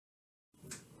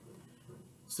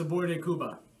Sabor de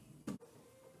Cuba.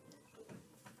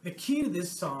 The key to this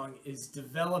song is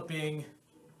developing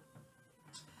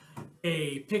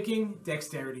a picking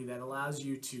dexterity that allows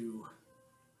you to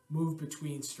move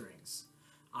between strings,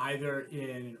 either in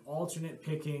an alternate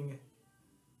picking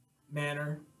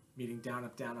manner, meaning down,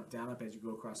 up, down, up, down, up as you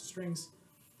go across the strings,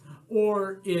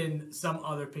 or in some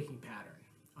other picking pattern.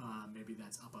 Maybe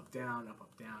that's up, up, down, up,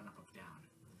 up, down, up, up, down.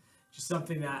 Just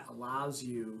something that allows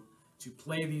you to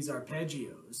play these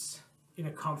arpeggios in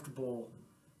a comfortable,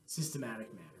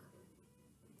 systematic manner.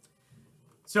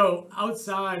 So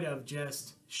outside of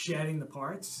just shedding the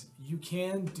parts, you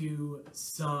can do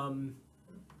some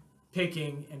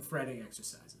picking and fretting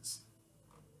exercises.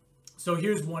 So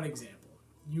here's one example.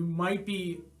 You might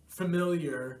be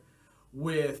familiar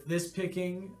with this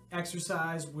picking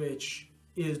exercise, which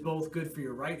is both good for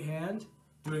your right hand,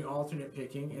 doing alternate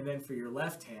picking, and then for your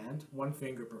left hand, one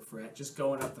finger per fret, just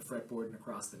going up the fretboard and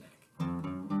across the neck.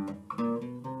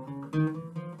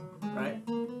 Right?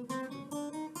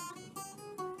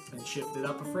 And shift it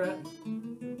up a fret,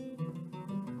 and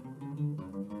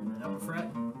up a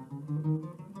fret.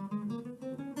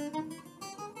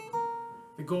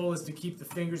 The goal is to keep the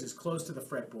fingers as close to the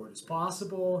fretboard as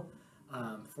possible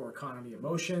for economy of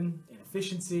motion and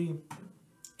efficiency,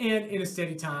 and in a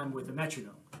steady time with a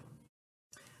metronome.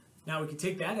 Now we can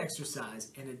take that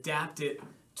exercise and adapt it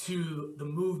to the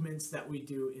movements that we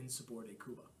do in Sabor de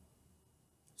Cuba.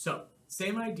 So,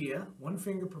 same idea, one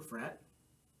finger per fret,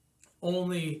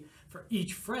 only for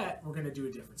each fret we're going to do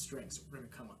a different string. So we're going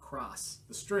to come across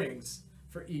the strings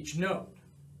for each note.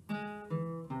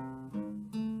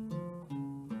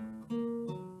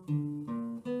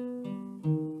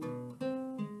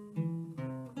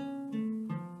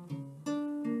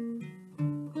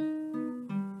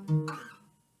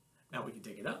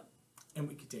 And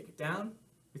we can take it down.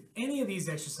 With any of these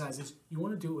exercises, you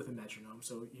want to do it with a metronome.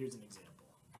 So here's an example.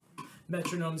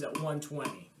 Metronome's at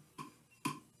 120.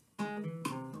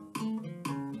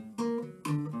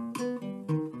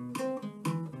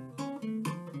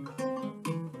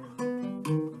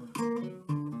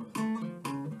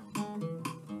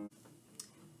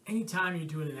 Anytime you're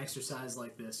doing an exercise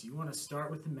like this, you want to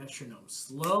start with the metronome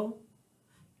slow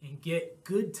and get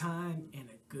good time and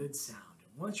a good sound.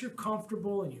 Once you're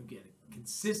comfortable and you get a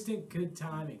consistent good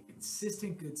time and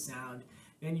consistent good sound,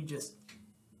 then you just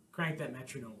crank that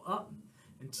metronome up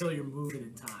until you're moving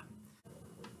in time.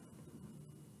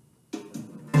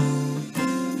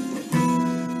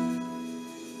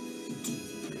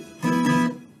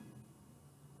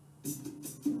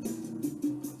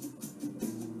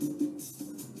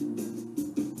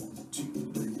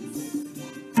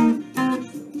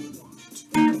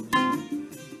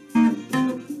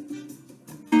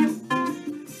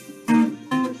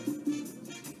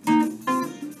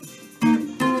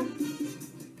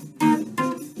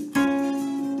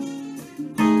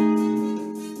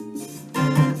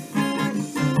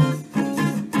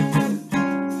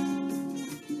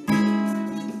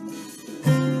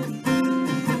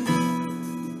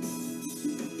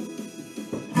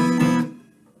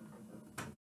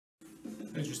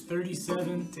 Measures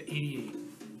 37 to 88.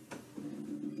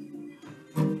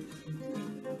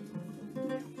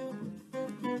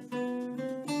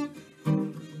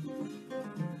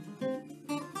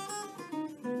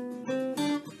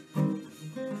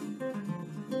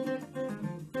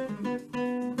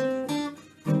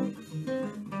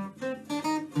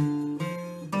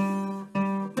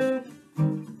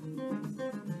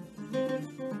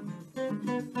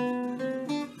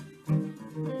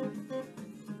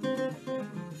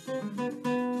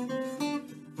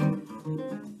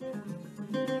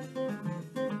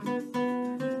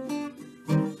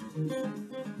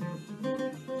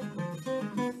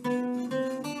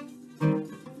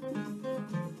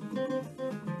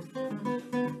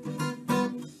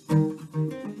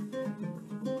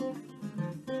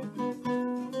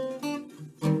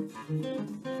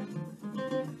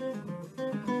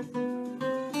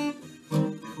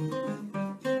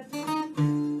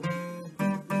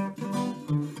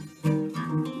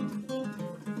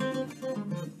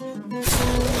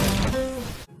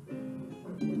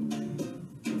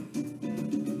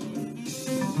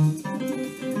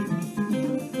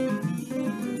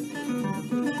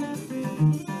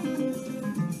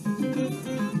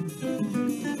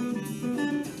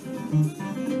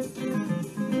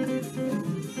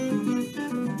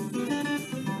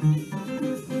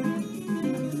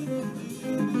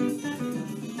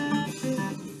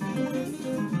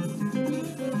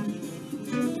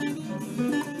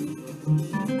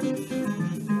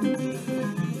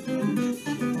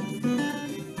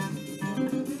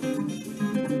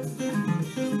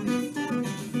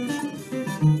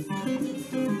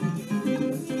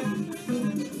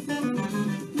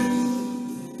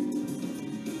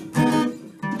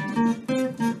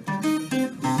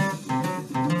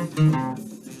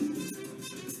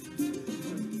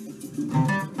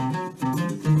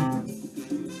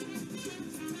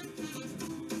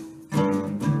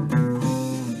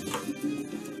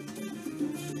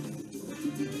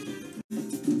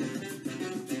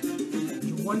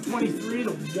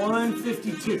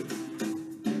 152.